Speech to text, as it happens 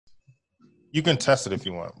You can test it if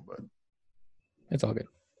you want, but it's all good.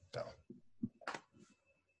 No.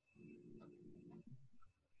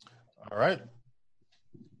 All right.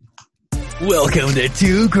 Welcome to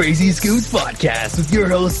Two Crazy Scoots Podcast with your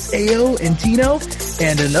hosts Ao and Tino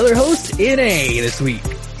and another host NA this week.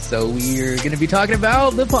 So we're going to be talking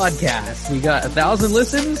about the podcast. We got 1,000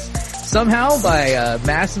 listens somehow by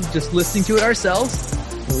massive just listening to it ourselves.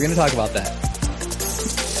 We're going to talk about that.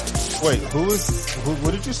 Wait,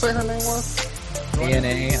 what did you say her name was?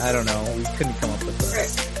 ANA, I don't know. We couldn't come up with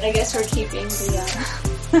that. I guess we're keeping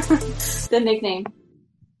the the nickname.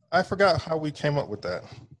 I forgot how we came up with that.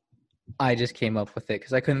 I just came up with it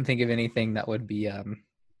because I couldn't think of anything that would be I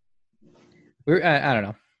don't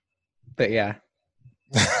know. But yeah.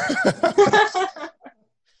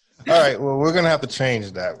 All right, well, we're going to have to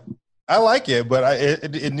change that. I like it, but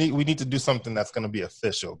we need to do something that's going to be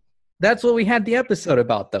official. That's what we had the episode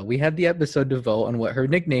about, though. We had the episode to vote on what her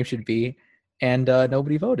nickname should be, and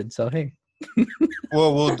nobody voted, so hey.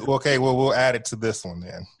 Well, we'll add it to this one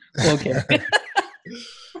then. Okay. I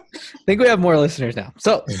think we have more listeners now.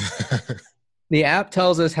 So the app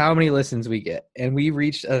tells us how many listens we get, and we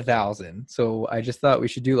reached 1,000. So I just thought we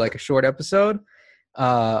should do like a short episode.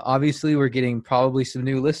 Obviously, we're getting probably some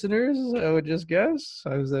new listeners, I would just guess.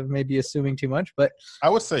 I was maybe assuming too much, but I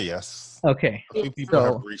would say yes. Okay. A few people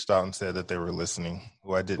have reached out and said that they were listening,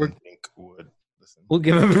 who I didn't think would listen. We'll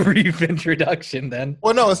give them a brief introduction then.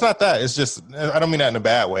 Well, no, it's not that. It's just, I don't mean that in a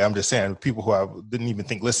bad way. I'm just saying people who I didn't even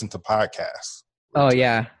think listened to podcasts. Oh,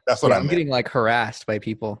 yeah. That's what I meant. I'm getting like harassed by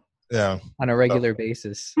people. Yeah. On a regular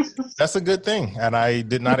basis. That's a good thing. And I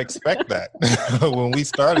did not expect that when we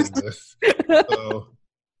started this. So,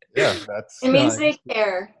 yeah, that's. It means they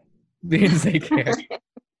care. It means they care.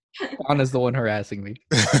 Anna's the one harassing me.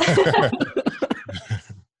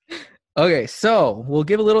 Okay, so we'll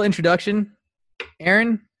give a little introduction.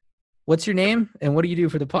 Aaron, what's your name and what do you do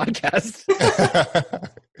for the podcast?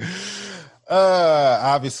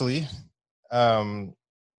 Obviously.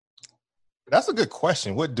 That's a good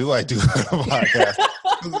question. What do I do for the podcast?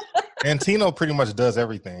 And Tino pretty much does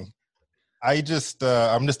everything. I'm just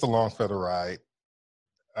along for the ride.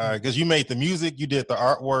 Because you made the music, you did the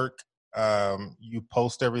artwork, you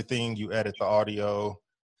post everything, you edit the audio.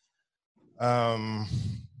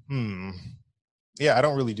 Yeah, I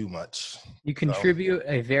don't really do much. You contribute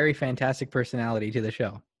a very fantastic personality to the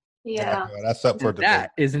show. Yeah. That's up for debate.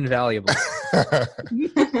 That is invaluable.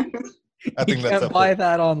 I think you can't buy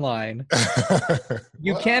that online.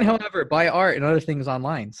 You can, however, buy art and other things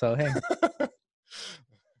online. So, hey.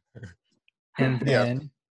 And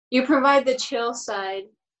then you provide the chill side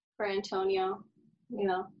for Antonio, you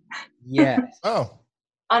know. Yes. Oh.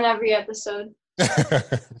 On every episode.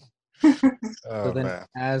 So then,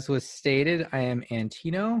 as was stated, I am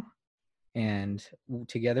Antino, and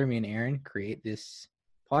together, me and Aaron create this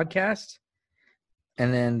podcast.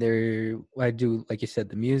 And then I do, like you said,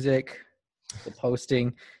 the music, the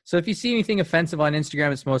posting. So if you see anything offensive on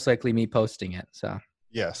Instagram, it's most likely me posting it. So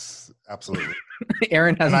yes, absolutely.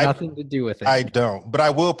 Aaron has nothing to do with it. I don't, but I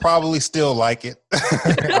will probably still like it.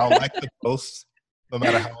 I'll like the post, no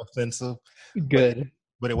matter how offensive. Good.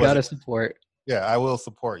 But it gotta support. Yeah, I will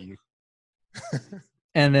support you.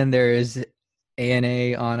 And then there is ANA,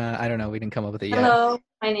 Anna. I don't know. We didn't come up with it yet. Hello,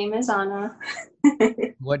 my name is Anna.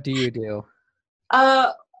 What do you do?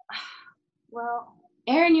 Well,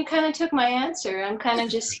 Aaron, you kind of took my answer. I'm kind of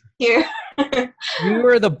just here. You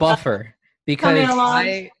were the buffer because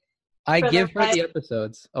I give her the ride.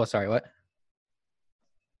 episodes. Oh, sorry, what?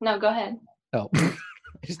 No, go ahead. Oh, I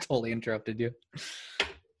just totally interrupted you.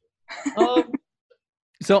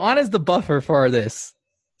 So Anna's the buffer for this.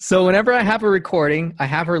 So whenever I have a recording, I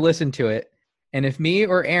have her listen to it. And if me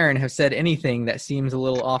or Aaron have said anything that seems a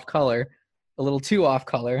little off color, a little too off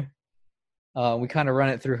color, we kind of run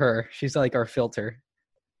it through her. She's like our filter.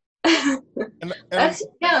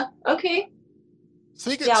 Yeah, okay.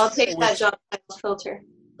 I'll take that job title, filter.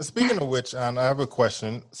 Speaking of which, I have a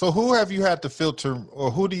question. So who have you had to filter, or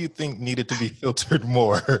who do you think needed to be filtered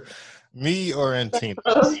more? Me or Antino?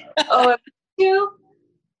 You?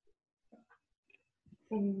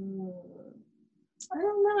 I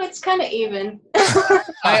don't know. It's kind of even.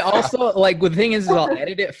 I also, the thing is I'll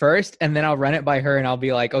edit it first, and then I'll run it by her, and I'll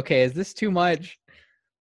be like, okay, is this too much?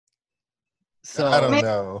 So I don't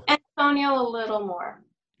know. Antonio a little more.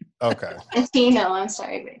 Okay. Antino, I'm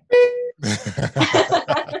sorry.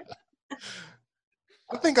 I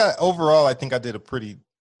think I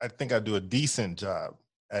do a decent job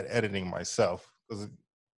at editing myself, because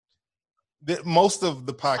most of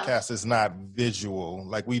the podcast is not visual.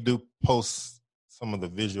 Like, we do post some of the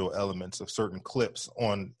visual elements of certain clips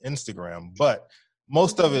on Instagram, but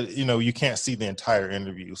most of it, you can't see the entire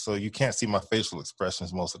interview, so you can't see my facial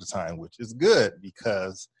expressions most of the time, which is good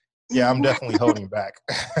because, I'm definitely holding back.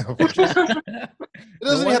 It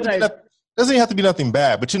doesn't have to be nothing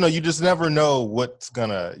bad, but you just never know what's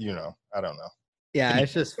gonna, I don't know. Yeah,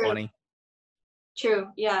 it's just funny. True.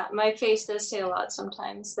 Yeah, my face does say a lot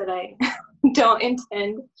sometimes that I don't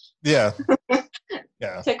intend. Yeah.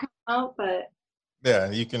 To come out, but.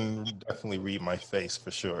 Yeah, you can definitely read my face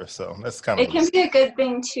for sure. So that's kind of. It can be a good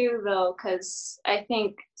thing too, though, because I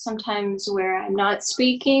think sometimes where I'm not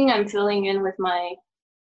speaking, I'm filling in with my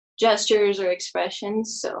gestures or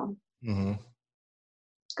expressions. So it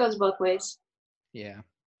goes both ways. Yeah.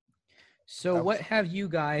 So what have you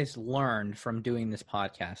guys learned from doing this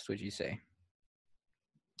podcast, would you say?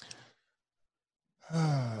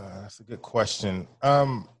 That's a good question.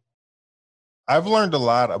 I've learned a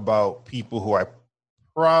lot about people who I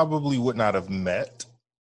probably would not have met.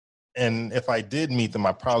 And if I did meet them,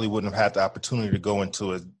 I probably wouldn't have had the opportunity to go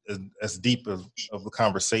into as deep of a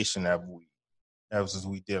conversation as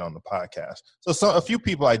we did on the podcast. So a few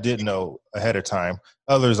people I did know ahead of time,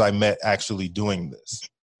 others I met actually doing this.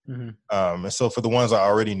 And so for the ones I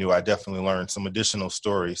already knew, I definitely learned some additional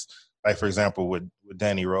stories. Like, for example, with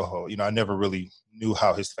Danny Rojo, I never really knew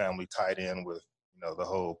how his family tied in with, the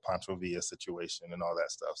whole Pancho Villa situation and all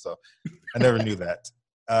that stuff. So I never knew that.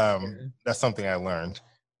 That's something I learned.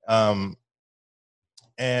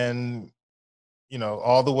 And,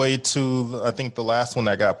 all the way to, I think the last one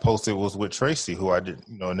that got posted was with Tracy, who I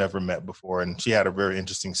never met before. And she had a very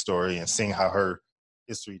interesting story, and seeing how her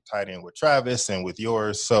history tied in with Travis and with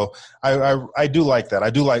yours. So I do like that. I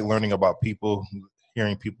do like learning about people,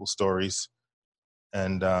 hearing people's stories.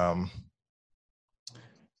 And I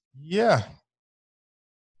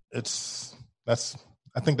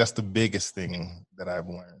think that's the biggest thing that I've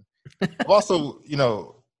learned. I've also,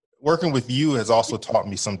 working with you has also taught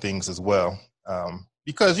me some things as well.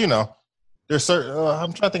 Because, there's certain,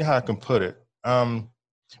 I'm trying to think how I can put it.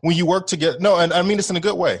 When you work together, no, and I mean this in a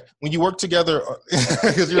good way. When you work together,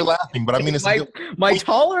 because you're laughing, but I mean it's my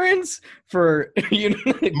tolerance for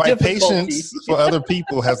my patience for other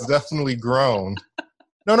people has definitely grown.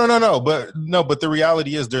 No. But the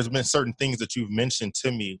reality is, there's been certain things that you've mentioned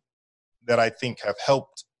to me that I think have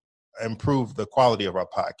helped improve the quality of our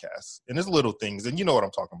podcast. And there's little things, and you know what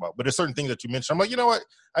I'm talking about. But there's certain things that you mentioned. I'm like, you know what?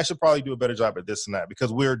 I should probably do a better job at this and that,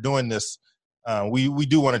 because we're doing this. We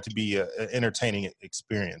do want it to be an entertaining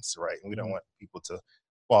experience, right? And we don't want people to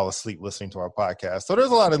fall asleep listening to our podcast. So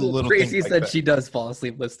there's a lot of little Tracy things like said that. She does fall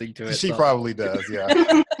asleep listening to it. She probably does, yeah.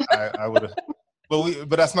 I would have.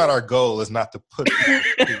 But that's not our goal, is not to put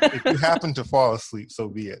if you happen to fall asleep, so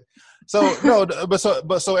be it. So no,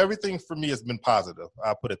 so everything for me has been positive.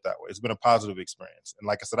 I'll put it that way. It's been a positive experience. And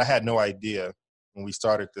like I said, I had no idea when we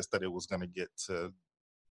started this that it was going to get to,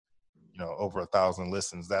 over 1,000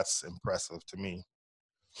 listens. That's impressive to me.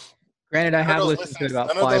 Granted, I have listened to it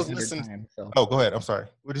about 500 times. So. Oh, go ahead. I'm sorry.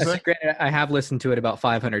 What did you say? Granted, I have listened to it about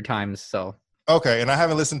 500 times. So. Okay, and I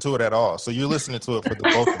haven't listened to it at all. So you're listening to it for the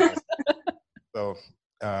both of us. So,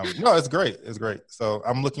 no, it's great. It's great. So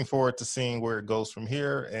I'm looking forward to seeing where it goes from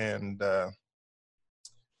here, and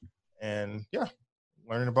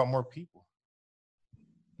learning about more people.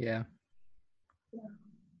 Yeah.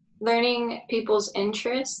 Learning people's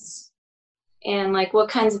interests and like what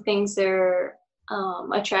kinds of things they're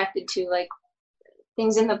attracted to, like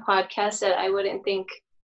things in the podcast that I wouldn't think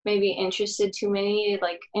maybe interested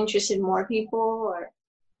more people, or,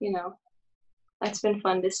 that's been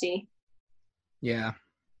fun to see. Yeah.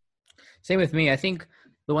 Same with me. I think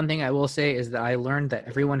the one thing I will say is that I learned that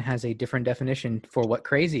everyone has a different definition for what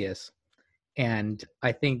crazy is. And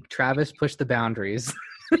I think Travis pushed the boundaries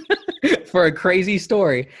for a crazy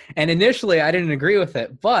story. And initially I didn't agree with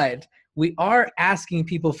it, but we are asking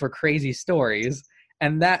people for crazy stories,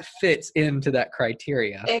 and that fits into that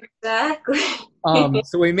criteria. Exactly.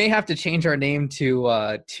 So we may have to change our name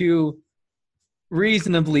to Two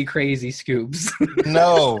Reasonably Crazy Scoops.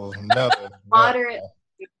 No. Moderately.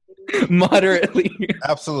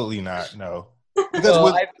 Absolutely not. No.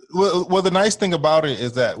 Because the nice thing about it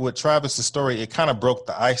is that with Travis's story, it kind of broke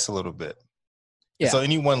the ice a little bit. Yeah. So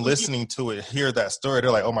anyone listening to it, hear that story,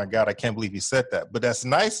 they're like, "Oh my God, I can't believe he said that." But that's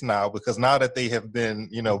nice now, because now that they have been,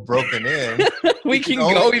 broken in, we can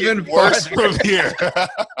go even worse from here.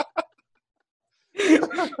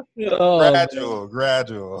 Gradual.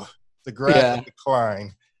 The gradual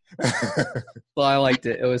decline. Well, I liked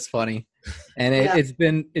it. It was funny, and it's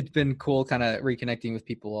been cool, kind of reconnecting with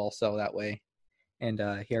people also that way, and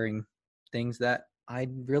hearing things that I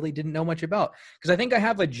really didn't know much about. Because I think I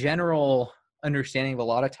have a general understanding of a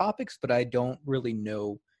lot of topics, but I don't really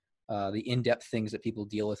know the in-depth things that people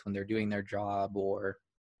deal with when they're doing their job or,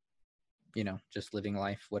 just living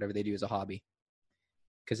life, whatever they do as a hobby.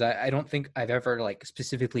 Because I don't think I've ever like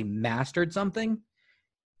specifically mastered something,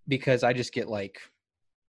 because I just get like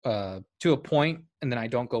to a point and then I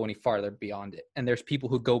don't go any farther beyond it. And there's people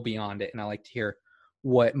who go beyond it, and I like to hear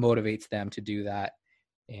what motivates them to do that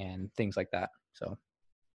and things like that. So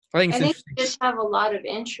I think you just have a lot of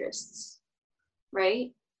interests,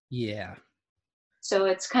 right? Yeah. So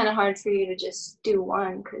it's kind of hard for you to just do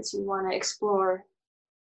one because you want to explore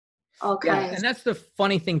all kinds. Yeah, and that's the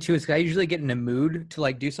funny thing too, is I usually get in a mood to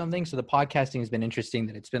like do something. So the podcasting has been interesting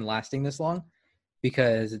that it's been lasting this long,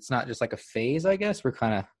 because it's not just like a phase, I guess. We're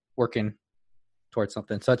kind of working towards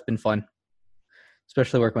something. So it's been fun,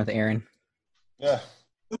 especially working with Aaron. Yeah.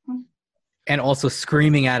 And also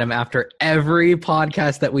screaming at him after every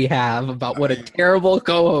podcast that we have about what a terrible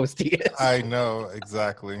co-host he is. I know,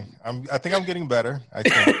 exactly. I think I'm getting better. I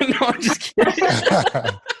think. No, I'm just kidding.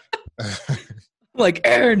 Like,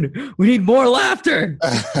 Aaron, we need more laughter,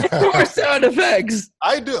 more sound effects.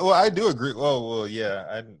 I do agree. Well,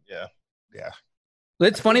 yeah, yeah.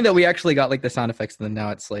 It's funny that we actually got like the sound effects, and then now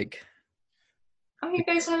it's like, oh, you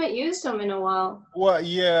guys haven't used them in a while. Well,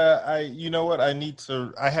 yeah, you know what?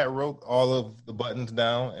 I had wrote all of the buttons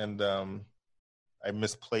down, and I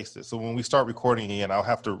misplaced it. So when we start recording again, I'll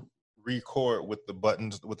have to record with the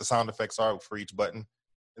buttons, what the sound effects are for each button,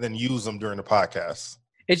 and then use them during the podcast.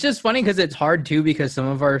 It's just funny because it's hard too, because some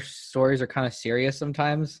of our stories are kind of serious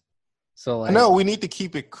sometimes. So like, no, we need to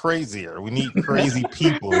keep it crazier. We need crazy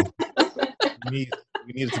people. We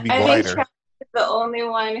need it to be lighter. I think Travis is the only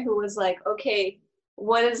one who was like, okay,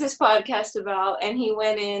 what is this podcast about? And he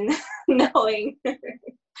went in knowing.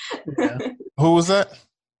 Yeah. Who was that?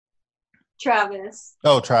 Travis.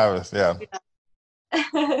 Oh, Travis. Yeah.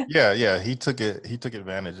 Yeah. He took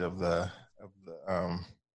advantage of the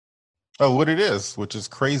what it is, which is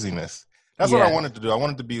craziness. That's what I wanted to do. I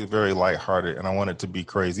wanted to be very lighthearted, and I wanted to be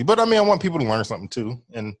crazy. But I mean, I want people to learn something too,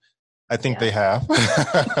 and I think they have.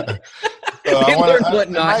 So I want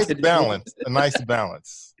a nice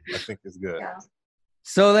balance. I think is good. Yeah.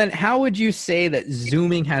 So then, how would you say that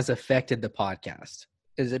Zooming has affected the podcast?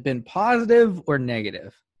 Has it been positive or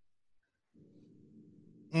negative?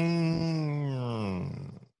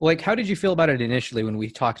 Like, how did you feel about it initially when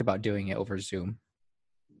we talked about doing it over Zoom?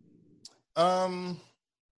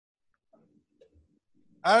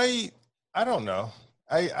 I don't know.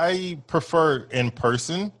 I prefer in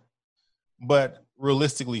person, but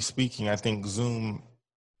realistically speaking, I think Zoom,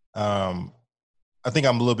 I think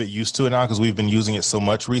I'm a little bit used to it now because we've been using it so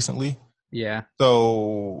much recently. Yeah.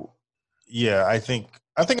 So yeah, I think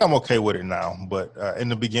I'm okay with it now, but in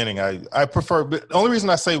the beginning, I prefer. But the only reason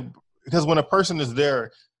I say, because when a person is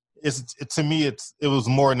there, to me it was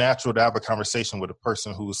more natural to have a conversation with a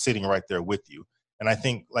person who was sitting right there with you. And I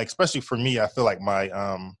think, like, especially for me, I feel like my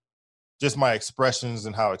just my expressions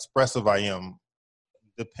and how expressive I am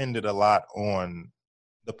depended a lot on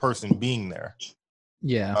the person being there.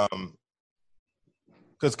 Yeah.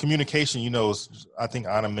 Because communication, I think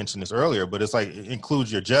Anna mentioned this earlier, but it's like it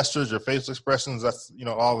includes your gestures, your facial expressions, that's,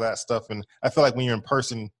 all that stuff. And I feel like when you're in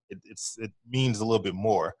person, it means a little bit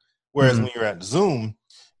more. Whereas when you're at Zoom,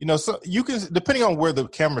 so you can, depending on where the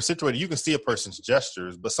camera's situated, you can see a person's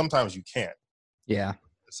gestures, but sometimes you can't. Yeah.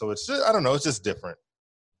 So it's just, I don't know, it's just different.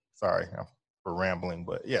 Sorry for rambling,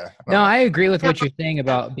 but yeah. I agree with what you're saying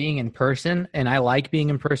about being in person, and I like being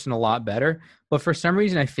in person a lot better. But for some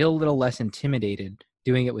reason, I feel a little less intimidated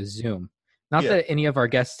doing it with Zoom. Not that any of our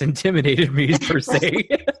guests intimidated me per se.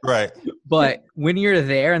 Right. But when you're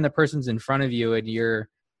there and the person's in front of you and you're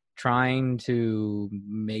trying to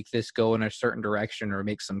make this go in a certain direction or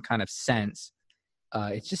make some kind of sense,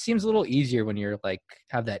 it just seems a little easier when you're like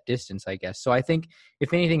have that distance, I guess. So I think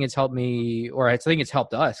if anything, it's helped me, or I think it's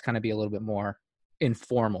helped us kind of be a little bit more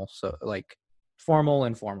informal. So like formal,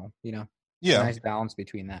 informal, Yeah. A nice balance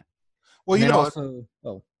between that. Well,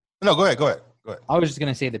 no, go ahead. I was just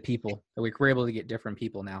going to say the people, that we're able to get different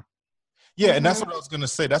people now. Yeah, and that's what I was going to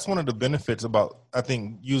say. That's one of the benefits about, I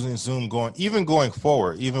think, using Zoom going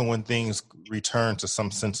forward, even when things return to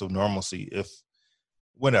some sense of normalcy,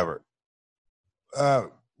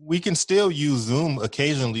 we can still use Zoom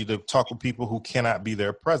occasionally to talk with people who cannot be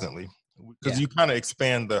there presently, because you kind of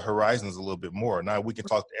expand the horizons a little bit more. Now we can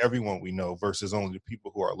talk to everyone we know versus only the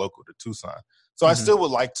people who are local to Tucson. So I still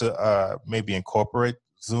would like to maybe incorporate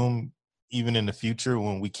Zoom even in the future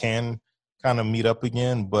when we can kind of meet up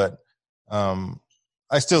again. But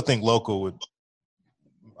I still think local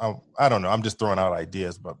I don't know. I'm just throwing out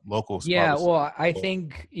ideas, but locals. Yeah, well, I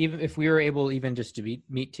think even if we were able even just to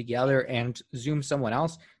meet together and Zoom someone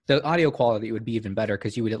else, the audio quality would be even better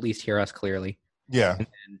because you would at least hear us clearly. Yeah. And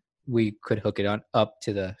then we could hook it up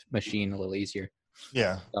to the machine a little easier.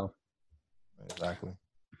 Yeah. So. Exactly.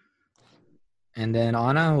 And then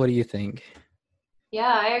Anna, what do you think?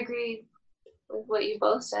 Yeah, I agree with what you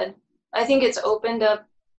both said. I think it's opened up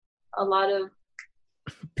a lot of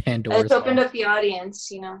Pandora's. It's opened up the audience,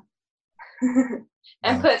 you know,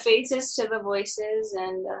 and put faces to the voices,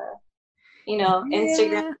 and you know,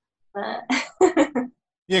 Instagram.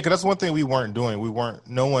 Yeah, because that's one thing we weren't doing.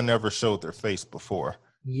 No one ever showed their face before.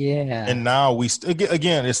 Yeah. And now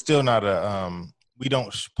again, it's still not we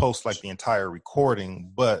don't post like the entire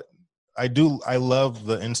recording, but I love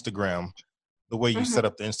the Instagram, the way you set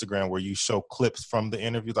up the Instagram where you show clips from the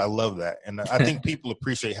interviews. I love that. And I think people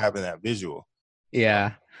appreciate having that visual.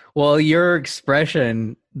 Yeah. Well, your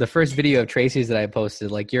expression, the first video of Tracy's that I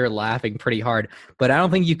posted, like you're laughing pretty hard, but I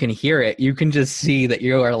don't think you can hear it. You can just see that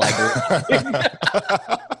you are like,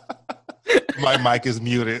 my mic is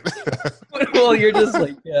muted. Well, you're just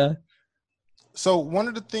like, yeah. So one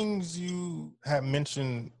of the things you have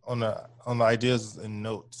mentioned on the ideas and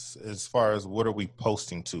notes, as far as what are we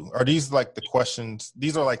posting to, are these like the questions?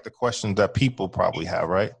 These are like the questions that people probably have,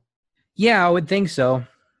 right? Yeah, I would think so.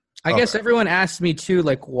 I guess everyone asks me too,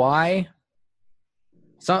 like, why?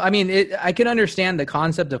 So, I mean, I can understand the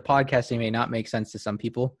concept of podcasting may not make sense to some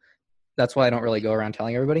people. That's why I don't really go around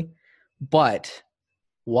telling everybody. But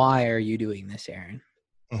why are you doing this, Aaron?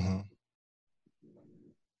 Mm-hmm.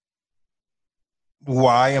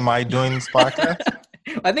 Why am I doing this podcast?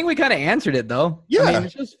 I think we kind of answered it though. Yeah, I mean,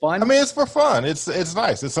 it's just fun. I mean, it's for fun. It's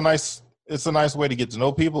nice. It's a nice way to get to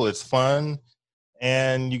know people. It's fun,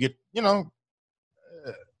 and you get, you know,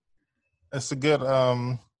 it's a good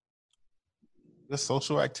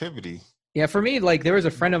social activity. Yeah, for me, like there was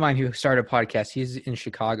a friend of mine who started a podcast. He's in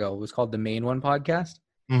Chicago. It was called the Main One Podcast.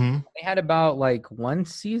 Mm-hmm. They had about like one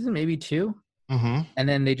season, maybe two. Mm-hmm. And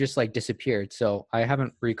then they just like disappeared. So I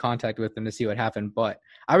haven't recontacted with them to see what happened, but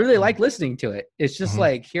I really like listening to it. It's just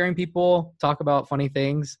like hearing people talk about funny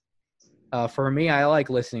things. For me, I like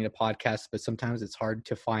listening to podcasts, but sometimes it's hard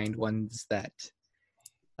to find ones that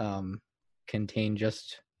contain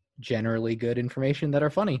just generally good information that are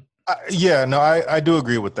funny. I do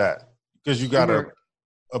agree with that, because you got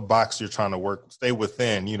a box you're trying to stay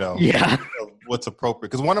within, you know, what's appropriate.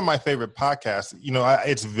 Because one of my favorite podcasts, you know,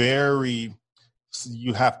 it's very,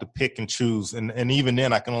 you have to pick and choose. And even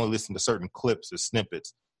then I can only listen to certain clips or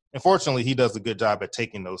snippets. Unfortunately, he does a good job at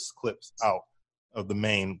taking those clips out of the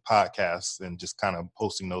main podcast and just kind of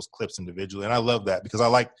posting those clips individually. And I love that, because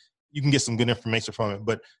you can get some good information from it.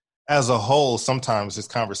 But as a whole, sometimes this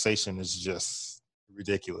conversation is just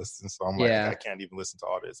ridiculous. And so I'm like, I can't even listen to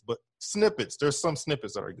all this. But there's some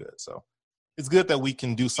snippets that are good. So it's good that we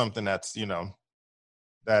can do something that's, you know,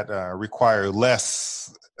 that require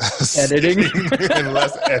less editing and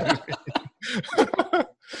less editing.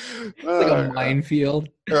 It's like a minefield.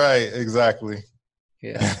 Right, exactly.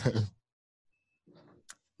 Yeah.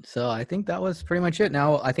 So I think that was pretty much it.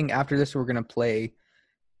 Now, I think after this, we're going to play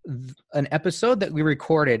an episode that we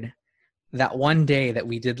recorded that one day that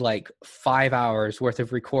we did like 5 hours worth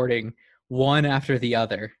of recording, one after the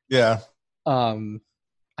other. Yeah. I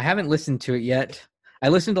haven't listened to it yet. I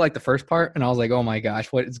listened to like the first part and I was like, oh my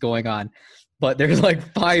gosh, what is going on? But there's like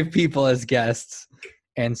 5 people as guests.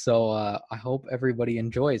 And so I hope everybody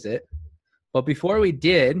enjoys it. But before we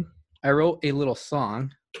did, I wrote a little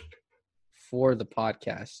song for the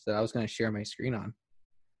podcast that I was going to share my screen on.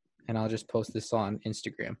 And I'll just post this on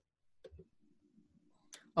Instagram.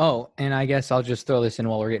 Oh, and I guess I'll just throw this in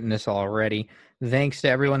while we're getting this all ready. Thanks to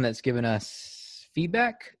everyone that's given us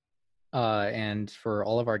feedback and for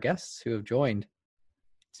all of our guests who have joined.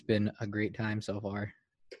 It's been a great time so far.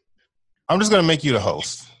 I'm just going to make you the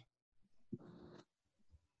host.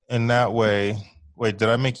 And that way, wait, did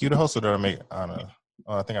I make you the host or did I make Anna?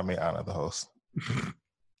 Oh, I think I made Anna the host.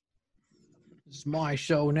 It's my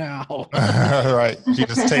show now. Right. She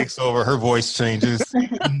just takes over. Her voice changes.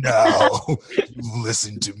 No, you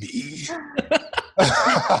listen to me.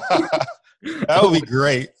 That would be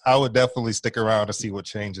great. I would definitely stick around to see what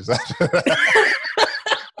changes after that.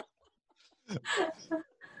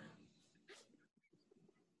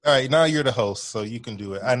 All right, now you're the host, so you can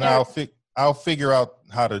do it. And I'll figure out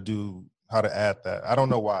how to add that. I don't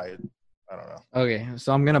know why. I don't know. Okay,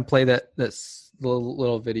 so I'm gonna play this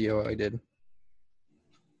little video I did.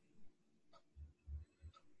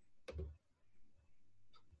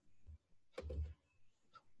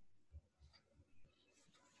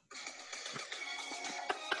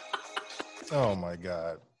 Oh my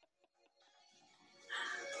God.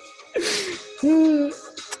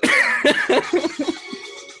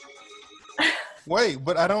 Wait,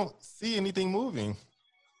 but I don't see anything moving.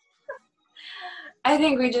 I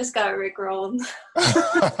think we just got rickrolled.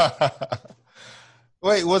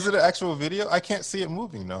 Wait, was it an actual video? I can't see it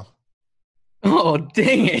moving though. Oh,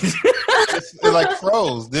 dang it. It like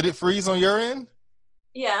froze. Did it freeze on your end?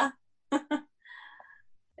 Yeah. It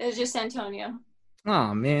was just Antonio.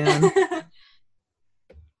 Oh, man.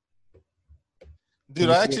 Dude,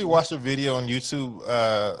 I actually watched a video on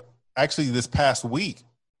YouTube actually this past week,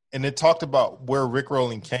 and it talked about where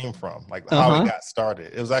rickrolling came from, like how it got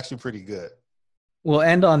started. It was actually pretty good. We'll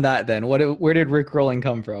end on that then. Where did rickrolling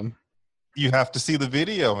come from? You have to see the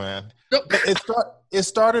video, man. Nope. It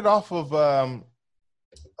started off of I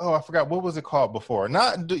forgot what was it called before.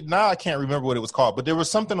 Now I can't remember what it was called, but there was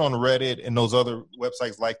something on Reddit and those other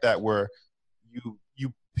websites like that where you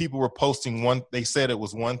people were posting one. They said it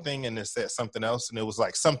was one thing and it said something else, and it was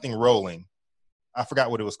like something rolling. I forgot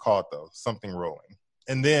what it was called though. Something rolling.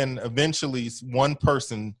 And then eventually one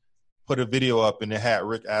person put a video up and it had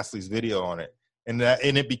Rick Astley's video on it, and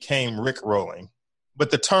it became Rick rolling.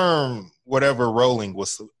 But the term whatever rolling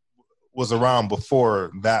was around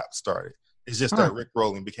before that started. It's just that Rick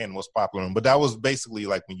rolling became the most popular one. But that was basically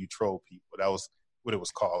like when you troll people. That was what it was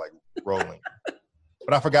called, like rolling.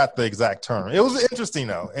 But I forgot the exact term. It was interesting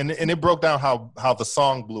though, and it broke down how the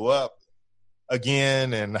song blew up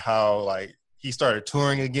again, and how like he started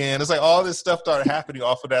touring again. It's like all this stuff started happening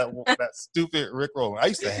off of that stupid Rick rolling. I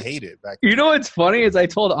used to hate it back then. You know what's funny is I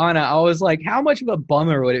told Anna, I was like, how much of a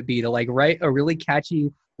bummer would it be to like write a really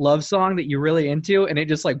catchy love song that you're really into and it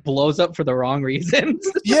just like blows up for the wrong reasons?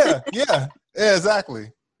 Yeah,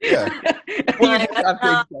 exactly. Yeah.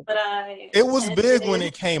 It was big when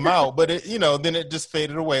it came out, but then it just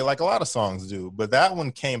faded away like a lot of songs do. But that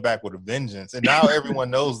one came back with a vengeance, and now everyone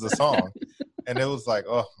knows the song. And it was like,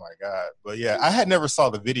 oh my God. But yeah, I had never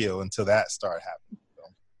saw the video until that started happening. So.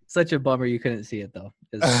 Such a bummer you couldn't see it though.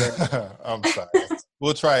 I'm sorry.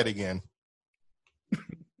 We'll try it again.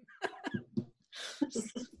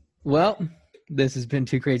 Well, this has been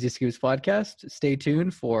Two Crazy Scoops podcast. Stay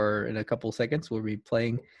tuned for in a couple seconds. We'll be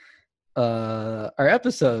playing our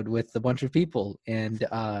episode with a bunch of people, and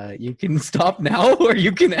you can stop now or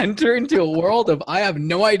you can enter into a world of I have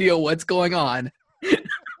no idea what's going on.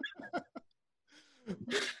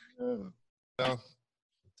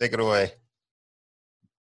 Take it away.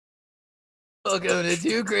 Welcome to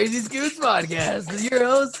Two Crazy Scoops podcast with your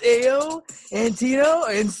hosts Ayo and Tino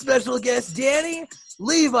and special guests Danny,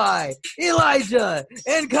 Levi, Elijah,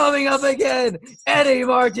 and coming up again, Eddie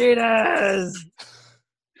Martinez.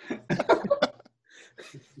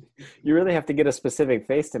 You really have to get a specific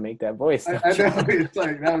face to make that voice. I know, it's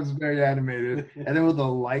like that was very animated, and then with the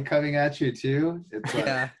light coming at you too. It's like...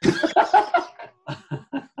 Yeah.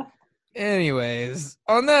 Anyways,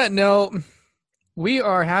 on that note, we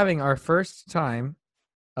are having our first time,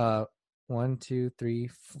 4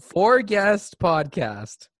 guest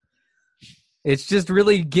podcast. It's just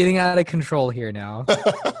really getting out of control here now.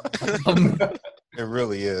 It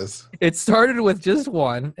really is. It started with just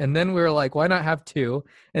one, and then we were like, why not have two?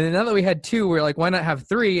 And then now that we had two, we were like, why not have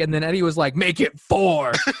three? And then Eddie was like, make it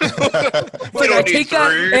 4. Like, I take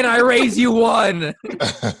that and I raise you 1.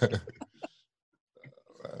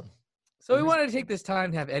 So we wanted to take this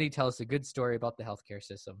time to have Eddie tell us a good story about the healthcare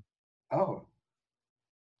system. Oh.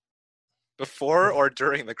 Before or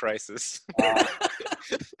during the crisis?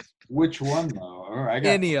 Which one though? Or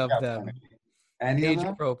any of them. Any age of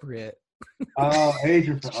them? appropriate. Oh, age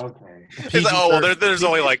appropriate. Okay. It's like, well, there's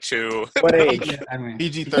only like 2. What age? Yeah, I mean,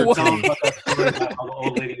 PG-13. Tell them about that story about how the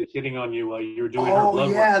old lady was hitting on you while you were doing her blood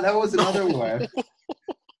work. Yeah, that was another one.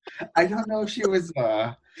 I don't know if she was.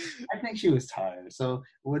 I think she was tired. So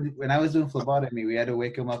when I was doing phlebotomy, we had to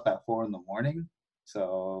wake him up at 4 a.m.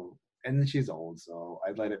 So, and then she's old, so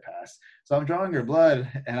I let it pass. So I'm drawing her blood,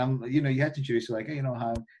 and I'm, you have to introduce her like, hey,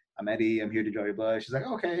 hi, I'm Eddie. I'm here to draw your blood. She's like,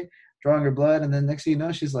 okay, drawing her blood, and then next thing you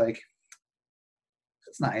know, she's like,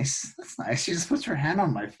 that's nice. That's nice. She just puts her hand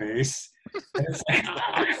on my face. And it's like,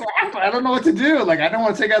 I don't know what to do. Like, I don't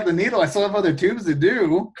want to take out the needle. I still have other tubes to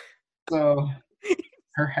do. So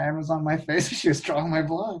her hand was on my face. She was drawing my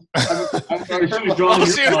blood. She was drawing your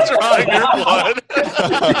blood.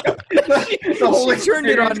 The whole turned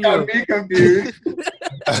it on got me confused.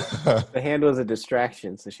 The hand was a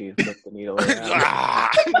distraction, so she flipped the needle around.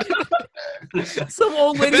 Some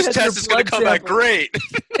old lady. This test is going to come back great.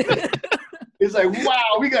 It's like,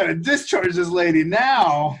 wow, we got to discharge this lady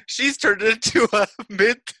now. She's turned into a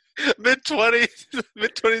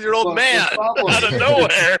mid-20-year-old man out of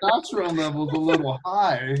nowhere. Testosterone level's a little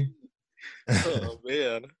high. Oh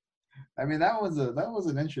man! I mean, that was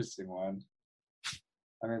an interesting one.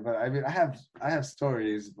 I have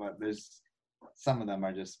stories, but there's some of them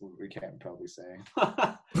are just we can't probably say.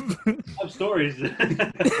 I have stories.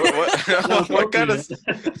 what kind of?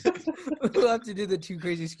 We'll have to do the Two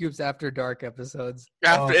Crazy Scoops After Dark episodes.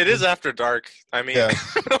 It is after dark. I mean, Yeah.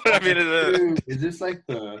 I mean, Is this like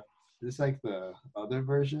the other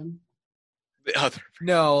version? the other.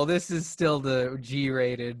 No, this is still the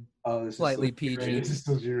G-rated. Oh, this Slightly is still PG. G-rated. This is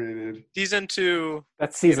still G-rated. Season 2.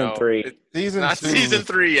 That's season 3. Season Not 2. season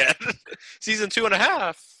 3 yet. Season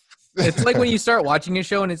 2.5. It's like when you start watching a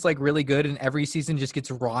show and it's like really good, and every season just gets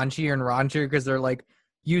raunchier and raunchier because they're like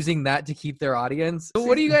using that to keep their audience. So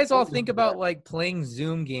what do you guys all think about like playing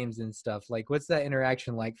Zoom games and stuff? Like, what's that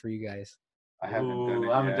interaction like for you guys? I haven't done it.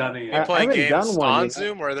 I haven't done it You yet. play haven't games done one on yet.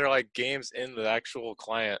 Zoom, or they're like games in the actual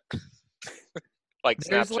client, like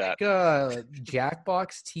There's Snapchat. like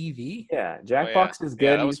Jackbox TV. Yeah, Jackbox is good.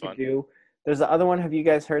 Yeah, that you was could fun. do. There's the other one. Have you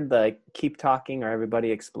guys heard the Keep Talking or Everybody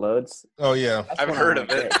Explodes? Oh yeah, That's I've one heard I of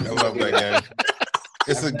like it. I love that game.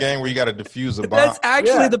 It's a game where you got to defuse a bomb. That's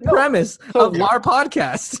actually Yeah, the no. premise So- of our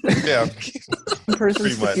podcast. Yeah, One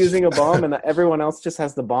person's Pretty much. defusing a bomb, and everyone else just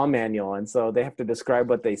has the bomb manual, and so they have to describe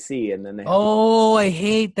what they see, and then they. Oh, I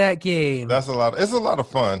hate that game. that's a lot. It's a lot of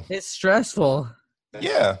fun. It's stressful.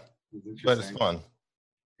 Yeah, It's but it's interesting. fun.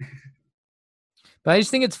 But I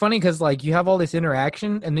just think it's funny because like you have all this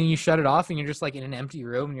interaction and then you shut it off and you're just like in an empty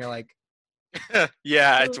room and you're like,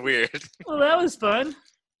 Yeah, it's weird. well, that was fun.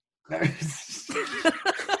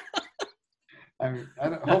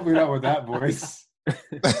 Hopefully not with that voice.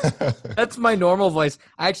 That's my normal voice.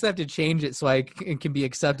 I actually have to change it so it can be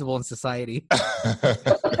acceptable in society.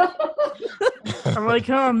 I'm like,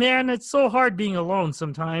 oh man, it's so hard being alone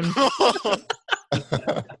sometimes.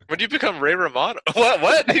 When do you become Ray Romano?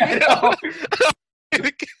 What?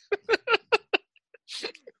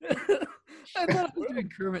 I thought I was doing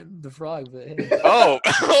Kermit the Frog, but hey. Oh,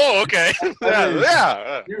 okay.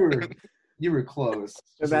 Yeah. You were close.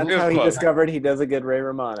 So that's It was how he close. discovered he does a good Ray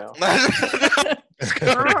Romano.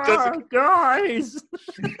 Guys.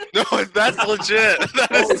 No, that's legit.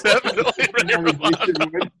 That is definitely Ray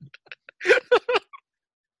Romano.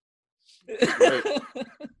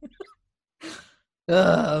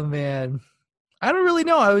 Oh man, I don't really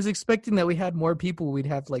know. I was expecting that we had more people. We'd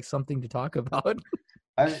have like something to talk about,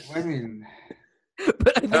 I mean,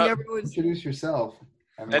 but I think Uh, everyone's introduce yourself.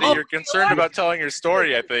 I mean, Eddie, you're concerned about telling your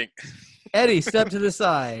story, I think. Eddie. Step to the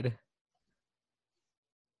side.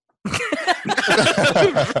 I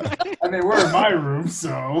mean, we're in my room,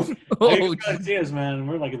 so. Oh, You gotta see us, man.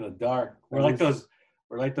 We're like in the dark. We're like those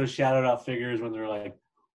shadowed out figures when they're like,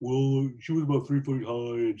 well, she was about 3 feet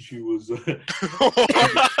high and she was.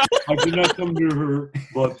 I did not come near her,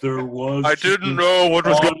 but there was. I didn't know what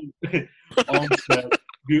was going on set.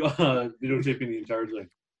 Videotaping the entire thing,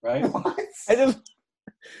 right? I just.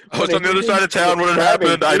 I was on the other side of town when it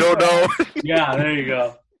happened. I don't know. Yeah, there you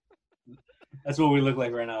go. That's what we look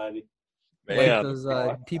like right now, Eddie. like Man, those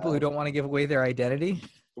people who don't want to give away their identity.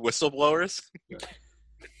 whistleblowers.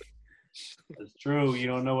 That's true. You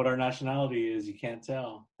don't know what our nationality is. You can't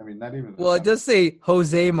tell. I mean, not even. Well, it does say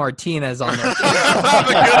Jose Martinez on there. That's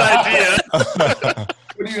a good idea.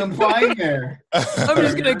 What are you implying there? I'm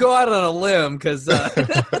just gonna go out on a limb because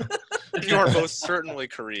You are most certainly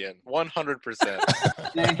Korean. 100%.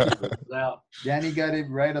 Thank you. Now, Danny got it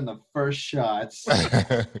right on the first shots.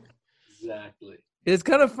 exactly. it's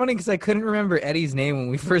kind of funny because I couldn't remember Eddie's name when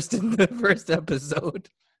we first did the first episode.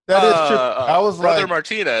 That is true. I was Brother like,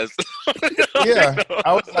 Martinez. yeah,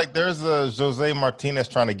 I was like, there's a Jose Martinez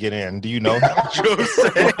trying to get in. Do you know him?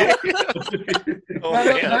 Jose. Oh,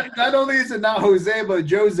 man. Not only is it not Jose, but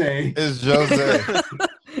Jose. It's Jose.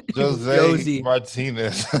 Jose Josie.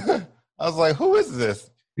 Martinez. I was like, who is this?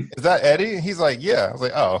 Is that Eddie? He's like, yeah. I was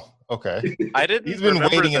like, oh, okay. I didn't He's been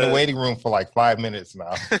remember waiting in the waiting room for like 5 minutes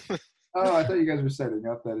now. Oh, I thought you guys were setting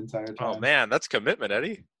up that entire time. Oh, man, that's commitment,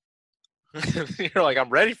 Eddie. You're like, I'm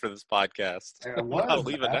ready for this podcast. I was, I'll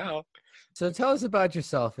leave it man. now. So tell us about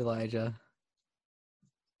yourself, Elijah.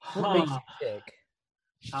 What makes you tick?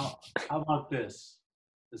 How about this?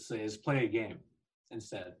 Let's play a game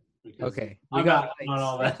instead. Because Okay, I'm not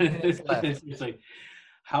all that. 6 minutes left. It's like,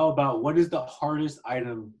 how about what is the hardest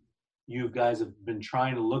item you guys have been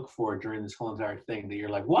trying to look for during this whole entire thing that you're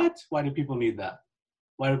like, what? Why do people need that?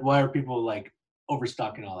 Why are people like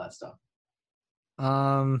overstocking all that stuff?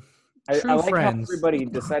 I True like friends. how everybody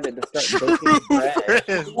decided to start True baking bread.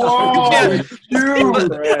 friends. Whoa, Yeah. dude.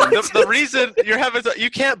 The reason you're having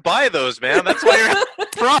you can't buy those, man. That's why you're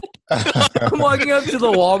I'm walking up to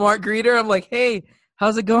the Walmart greeter. I'm like, hey,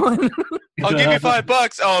 how's it going? I'll give you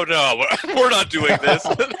 $5. Oh no, we're not doing this.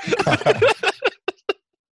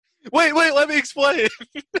 Wait, let me explain.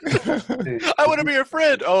 I want to be your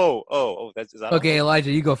friend. Oh, is that Okay,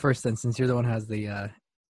 Elijah, you go first then, since you're the one who has the.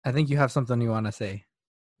 I think you have something you want to say.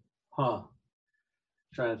 Huh.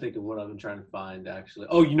 Trying to think of what I've been trying to find, actually.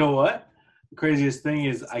 Oh, you know what? The craziest thing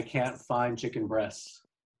is I can't find chicken breasts.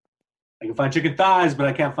 I can find chicken thighs, but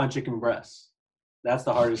I can't find chicken breasts. That's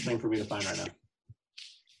the hardest thing for me to find right now.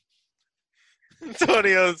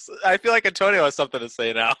 I feel like Antonio has something to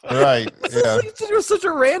say now. Right. Yeah. It was such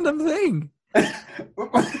a random thing.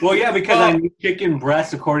 Well, yeah, because I need chicken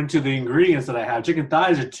breasts according to the ingredients that I have. Chicken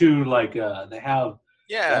thighs are too, they have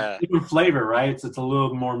different flavor, right? So it's a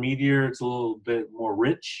little more meatier. It's a little bit more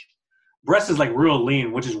rich. Breast is like real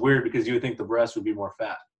lean, which is weird because you would think the breast would be more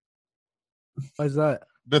fat. Why is that?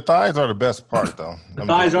 The thighs are the best part, though. The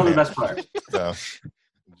thighs are the best part. Yeah.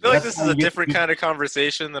 I feel like this is a different kind of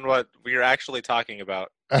conversation than what we are actually talking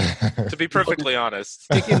about, to be perfectly honest.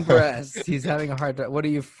 Chicken breast. He's having a hard time. What are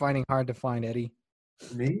you finding hard to find, Eddie?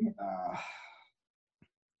 Me?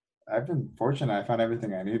 I've been fortunate. I found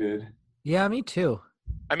everything I needed. Yeah, me too.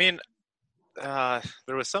 I mean,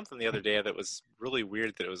 there was something the other day that was really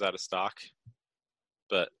weird that it was out of stock.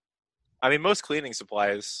 But, I mean, most cleaning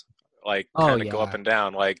supplies, kind of go up and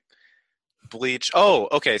down. Like, bleach. Oh,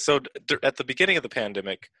 okay. So at the beginning of the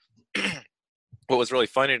pandemic, what was really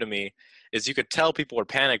funny to me is you could tell people were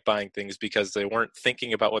panic buying things because they weren't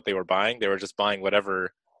thinking about what they were buying. They were just buying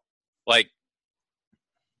whatever. Like,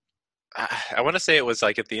 I want to say it was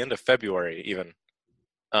like at the end of February even.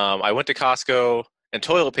 I went to Costco and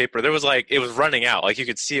toilet paper. There was it was running out. Like you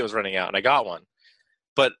could see it was running out, and I got one.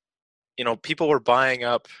 But people were buying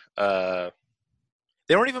up.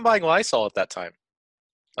 They weren't even buying Lysol at that time.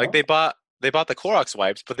 Like they bought the Clorox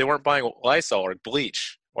wipes, but they weren't buying Lysol or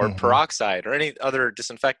bleach or peroxide or any other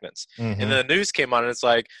disinfectants. And then the news came on and it's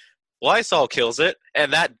like, Lysol kills it,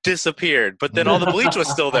 and that disappeared. But then all the bleach was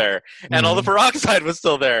still there, and all the peroxide was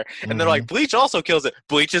still there. And they're like, bleach also kills it.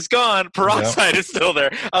 Bleach is gone. Peroxide is still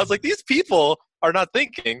there. I was like, these people are not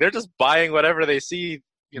thinking. They're just buying whatever they see,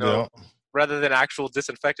 rather than actual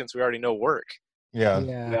disinfectants we already know work. Yeah.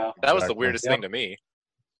 That was the weirdest thing to me.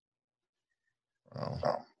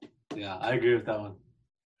 Yeah, I agree with that one.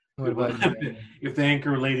 What about you? If the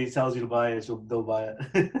anchor lady tells you to buy it, they'll buy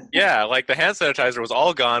it. Yeah, like the hand sanitizer was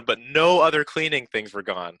all gone, but no other cleaning things were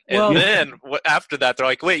gone. And then after that, they're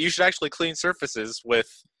like, wait, you should actually clean surfaces with,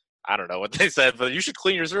 I don't know what they said, but you should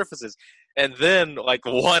clean your surfaces. And then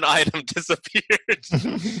one item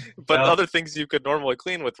disappeared. But other things you could normally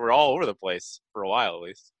clean with were all over the place for a while at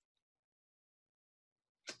least.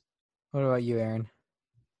 What about you, Aaron?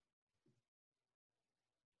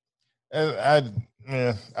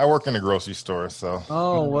 I work in a grocery store, so.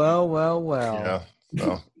 Oh, well. Yeah.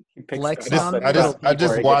 So. I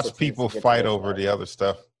just watch people fight over the other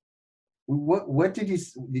stuff. What did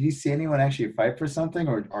you see anyone actually fight for something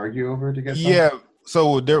or argue over to get something? Yeah.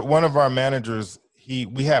 So one of our managers,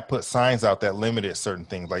 we had put signs out that limited certain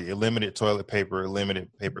things, like it limited toilet paper, limited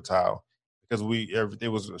paper towel, because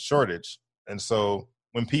it was a shortage. And so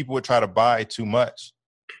when people would try to buy too much,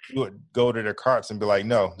 you would go to their carts and be like,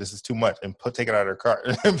 "No, this is too much," and take it out of their cart.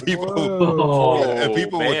 And people would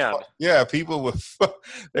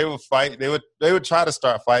they would fight. They would try to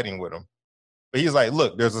start fighting with him. But he's like,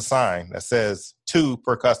 "Look, there's a sign that says 2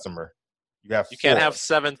 per customer. You can't have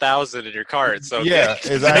 7,000 in your cart." So yeah,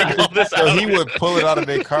 exactly. So he would pull it out of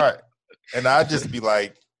their cart, and I'd just be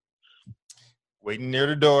like, waiting near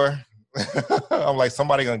the door. I'm like,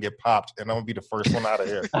 somebody gonna get popped, and I'm gonna be the first one out of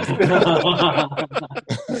here.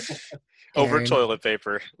 Over Aaron. toilet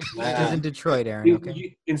paper. It's in Detroit, Aaron.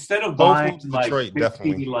 Okay. Instead of buying Detroit,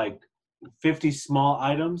 50 small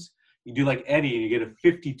items, you do like Eddie and you get a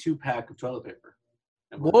 52 pack of toilet paper.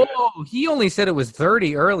 Whoa, he only said it was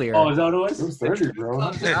 30 earlier. Oh, is that what it was? It was 30,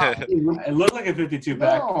 bro. It looked like a 52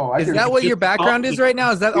 pack. No, Is that what your background is right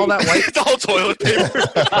now? Is that all that white? It's all toilet paper.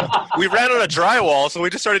 We ran out of drywall, so we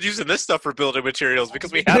just started using this stuff for building materials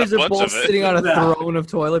because we had Guys a are bunch both of it. sitting on a throne of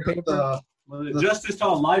toilet paper. Just this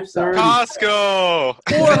tall lifestyle. Costco.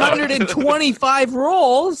 425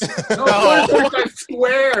 rolls. No.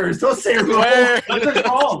 Squares. Don't say Square. What's it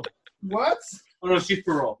called? What? Oh, no, she's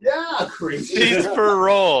per roll. Yeah, crazy. Cheese per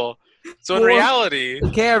roll. So in reality,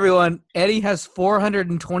 Okay, everyone. Eddie has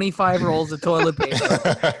 425 rolls of toilet paper.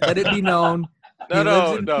 Let it be known. He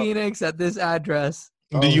lives in Phoenix at this address.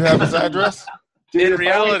 Do you have his address? in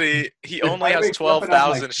reality, he only has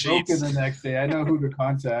 12,000 sheets. The next day, I know who to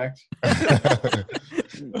contact.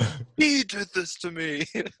 He did this to me.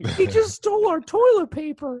 He just stole our toilet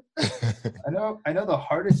paper. I know. The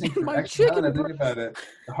hardest thing. My Actually, now that I chicken think about it,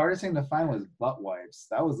 the hardest thing to find was butt wipes.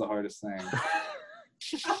 That was the hardest thing.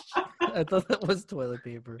 I thought that was toilet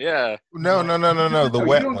paper. Yeah. No. The No,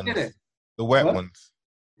 wet you don't ones. get it. The wet What? ones.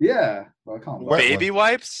 Yeah. Well, I call them Wet Baby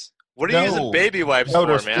wipes? What are you No. using baby wipes No, for,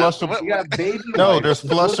 there's man? flushable- What- You got baby No, wipes. there's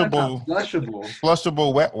Those are not flushable. Flushable.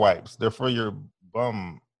 Flushable wet wipes. They're for your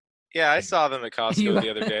bum. Yeah, I saw them at Costco You- the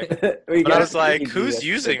other day. We But I got was like, 3D who's extra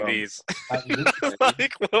using bum. these? You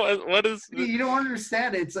Like, what is don't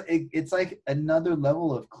understand. It's like another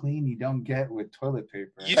level of clean you don't get with toilet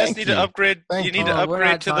paper. You Thank just need you. to upgrade. Thank You need you. to Oh, we're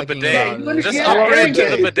upgrade not to the talking bidet. about it. Just Yeah, upgrade to the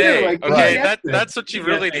yeah, bidet. like, Okay, right. that's what you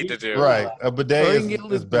really need to do. Right. A Or bidet you can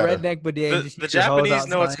get is the better. redneck bidet. and just The use your hose Japanese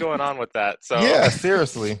know what's outside. going on with that. So Yeah,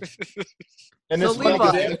 seriously. And So it's funny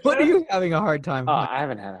 'cause- Levi, what are you having a hard time? Oh, with? I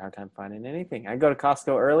haven't had a hard time finding anything. I go to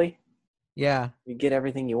Costco early. Yeah. You get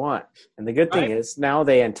everything you want. And the good thing Right. is now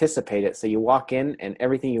they anticipate it. So you walk in and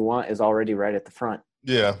everything you want is already right at the front.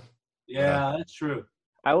 yeah. Yeah, that's true.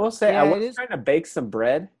 I will say Yeah, I it was is. trying to bake some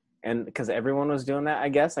bread, and because everyone was doing that, I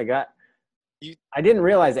guess I You- didn't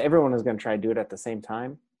realize everyone was going to try to do it at the same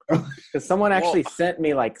time. Because someone actually sent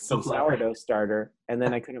me like some So clever. sourdough starter, and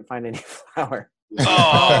then I couldn't find any flour.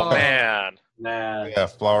 oh man, Nah. Yeah,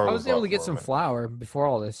 flour. I was able to get up some for a flour before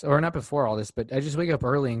all this, or not before all this, but I just wake up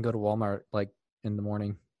early and go to Walmart like in the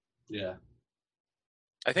morning. Yeah.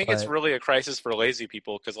 I think it's But- really a crisis for lazy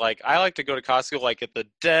people because like I like to go to Costco like at the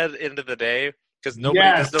dead end of the day because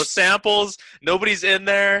Yes. there's no samples, nobody's in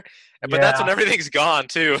there, but that's when Yeah. everything's gone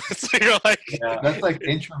too. So you're like, Yeah. That's like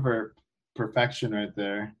introvert perfection right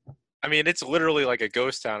there. I mean, it's literally like a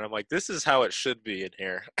ghost town. I'm like, this is how it should be in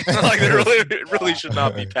here. Like, it really should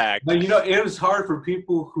not be packed. But it was hard for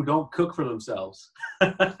people who don't cook for themselves.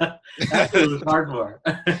 That's what it was hard for.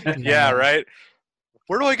 Yeah, right.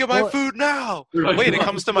 Where do I get my Well- food now? Like, Wait, it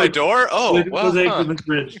comes to my door. Oh, Like, well, those eggs huh. in the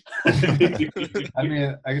fridge. I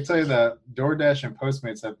mean, I can tell you that DoorDash and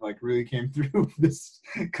Postmates have like really came through this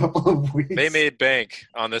couple of weeks. They made bank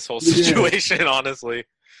on this whole Yeah. situation. Honestly,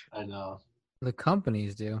 I know. The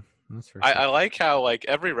companies do. That's for I sure. like how like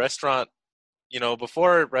every restaurant,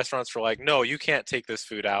 before restaurants were like, no, you can't take this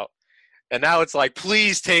food out. And now it's like,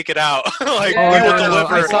 please take it out. Like Oh, we will no, I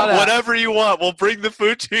deliver saw that. whatever you want. We'll bring the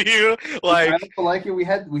food to you. I Like, also like it. We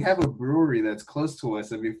have a brewery that's close to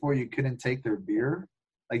us, and before you couldn't take their beer,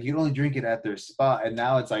 like you'd only drink it at their spot, and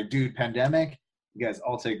now it's like, dude, pandemic, you guys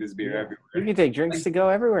all take this beer You everywhere. can take drinks to go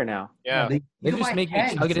everywhere now. yeah, They do just my make you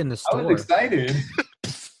kegs. chug it in the I store. was excited.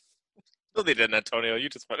 no, they didn't, Antonio. You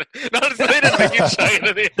just went. No, they didn't make you chug it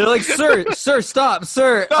in the- They're like, sir, stop,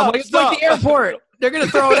 sir. I'm like, it's like the airport. They're gonna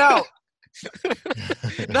throw it out.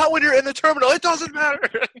 Not when you're in the terminal. It doesn't matter.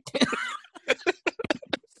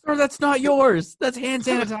 Sir, that's not yours. That's hand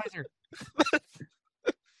sanitizer.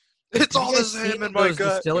 It's Have all you the guys same seen in my those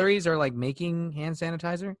gut. distilleries are like making hand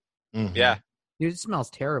sanitizer. Mhm. Yeah. Dude, it smells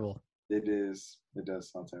terrible. It is. It does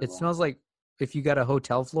sound terrible. It smells like if you got a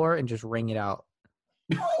hotel floor and just wring it out.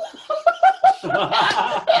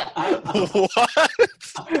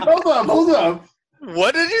 What? Hold up.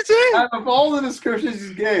 What did you say? Out of all the descriptions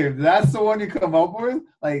you gave, that's the one you come up with?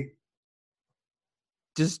 Like,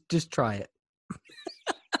 Just try it.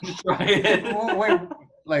 Right. wait,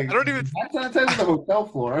 like, I don't even- hand sanitizer the hotel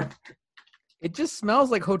floor. It just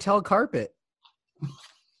smells like hotel carpet.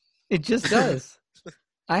 It just does.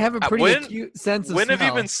 I have a pretty when- acute sense of When have you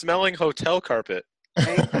smell. been smelling hotel carpet?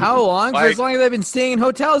 How long? For Like- as long as I've been staying in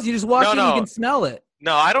hotels, you just walk No, in, no. you can smell it.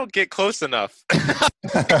 No, I don't get close enough.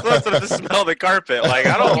 Close enough to smell the carpet. Like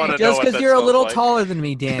I don't want to know Just what because that you're a smells little like. taller than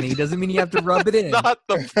me, Danny, doesn't mean you have to rub it in. Not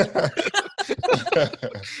the.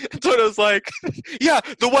 So it was like, yeah,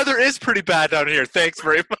 the weather is pretty bad down here. Thanks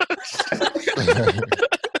very much.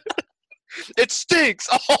 It stinks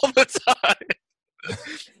all the time.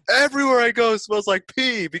 Everywhere I go smells like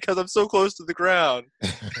pee because I'm so close to the ground.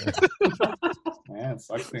 Man, it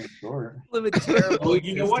sucks being short. Live a terrible Well,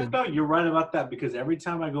 you know what existence. though? You're right about that because every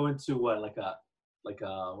time I go into like a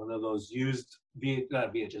one of those used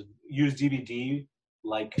not VHS used DVD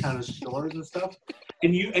like kind of stores and stuff,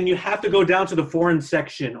 and you have to go down to the foreign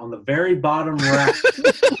section on the very bottom rack.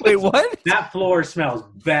 Wait, what? That floor smells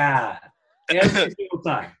bad every single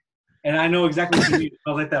time, and I know exactly what you mean. It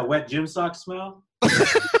smells like that wet gym sock smell.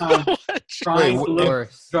 Trying Wait, to Of look.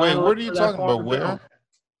 course. trying Wait, to what look are you for that talking about? foreign Where? film.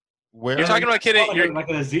 Where? You're talking about kidding. You're like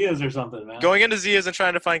a Zia's or something, man. going into Zia's and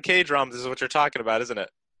trying to find K-drums is what you're talking about, isn't it?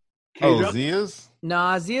 Oh, K-drum? Zia's?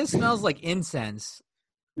 Nah, Zia smells like incense.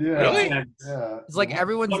 Yeah. Really? Yeah. It's like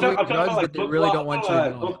everyone's I'm doing talking drugs, about, but they Book- really don't want you uh, to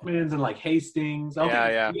know it. Bookman's and like Hastings. Okay. Yeah,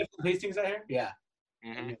 yeah. You got some Hastings out here? Yeah.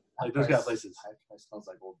 Mhm. Like those kind of places. It smells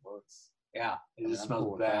like old books. Yeah. It just I'm smells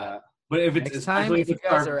cool with bad. But if it's Next time, especially if you it's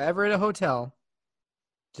guys are ever at a hotel,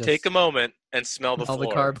 just Take a moment and smell the smell the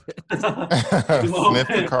floor. carpet. Sniff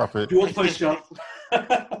the carpet. do a push up.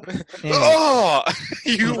 Oh,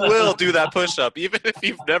 you will do that push-up, even if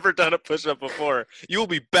you've never done a push-up before. You will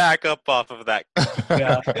be back up off of that.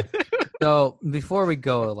 Yeah. So before we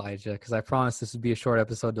go, Elijah, because I promised this would be a short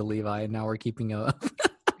episode to Levi, and now we're keeping up.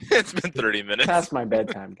 It's been 30 minutes. Past my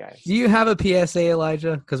bedtime, guys. Do you have a PSA,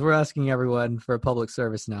 Elijah? Because we're asking everyone for a public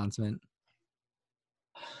service announcement.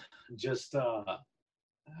 Just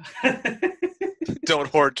Don't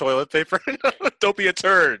hoard toilet paper. Don't be a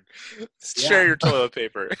turd. Share your toilet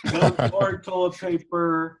paper. don't hoard toilet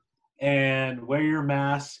paper and wear your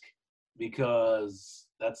mask, because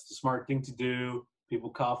that's the smart thing to do. People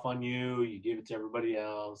cough on you, you give it to everybody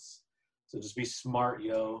else. So just be smart,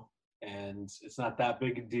 yo. And it's not that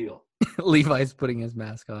big a deal. Levi's putting his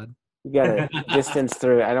mask on. You gotta distance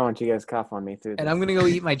through. I don't want you guys cough on me through this. And I'm gonna go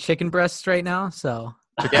eat my chicken breasts right now. So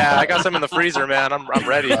Yeah, I got some in the freezer, man. I'm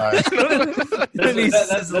ready. That He's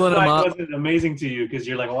sizzling them up. wasn't amazing to you because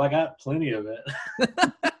you're like, well, I got plenty of it.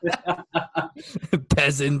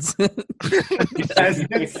 Peasants.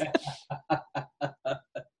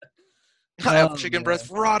 I have chicken breast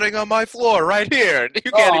rotting on my floor right here.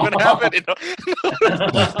 You can't even have it.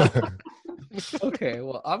 Okay,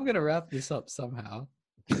 well, I'm gonna wrap this up somehow.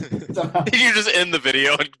 You just end the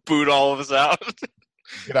video and boot all of us out.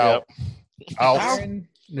 Get out. Out. Aaron,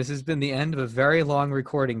 this has been the end of a very long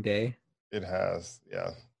recording day. It has, yeah.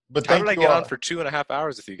 But How thank did I you get all. on for 2.5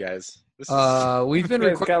 hours with you guys? This is... We've been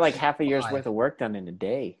We've recording. got like half a year's Five. worth of work done in a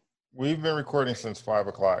day. We've been recording since 5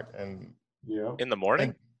 o'clock, and Yeah. in the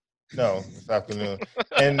morning? no, this afternoon,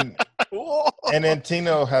 and then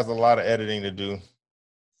Tino has a lot of editing to do.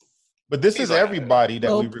 But this He's is like, everybody that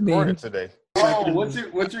we help me. recorded today. Oh, what's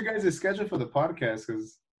your guys' schedule for the podcast?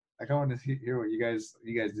 Because I kind of want to hear what you guys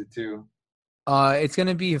did too. It's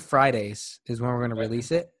gonna be Fridays is when we're gonna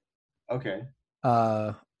release it. Okay,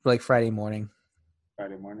 Like Friday morning.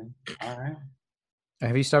 Friday morning. All right.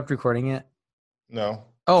 Have you stopped recording it? No.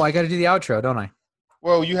 Oh, I got to do the outro, don't I?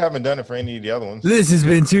 Well, you haven't done it for any of the other ones. This has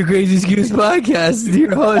been Two Crazy Scoops Podcast with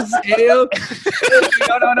your host, Ayo.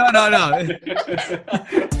 No.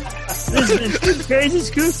 This has been Two Crazy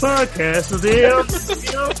Scoops Podcast with Ayo.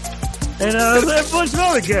 And there's a bunch of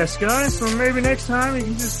other guests, guys. So maybe next time you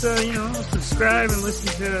can just, subscribe and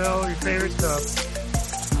listen to all your favorite stuff.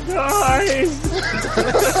 Guys!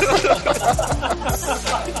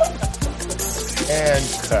 And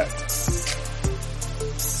cut.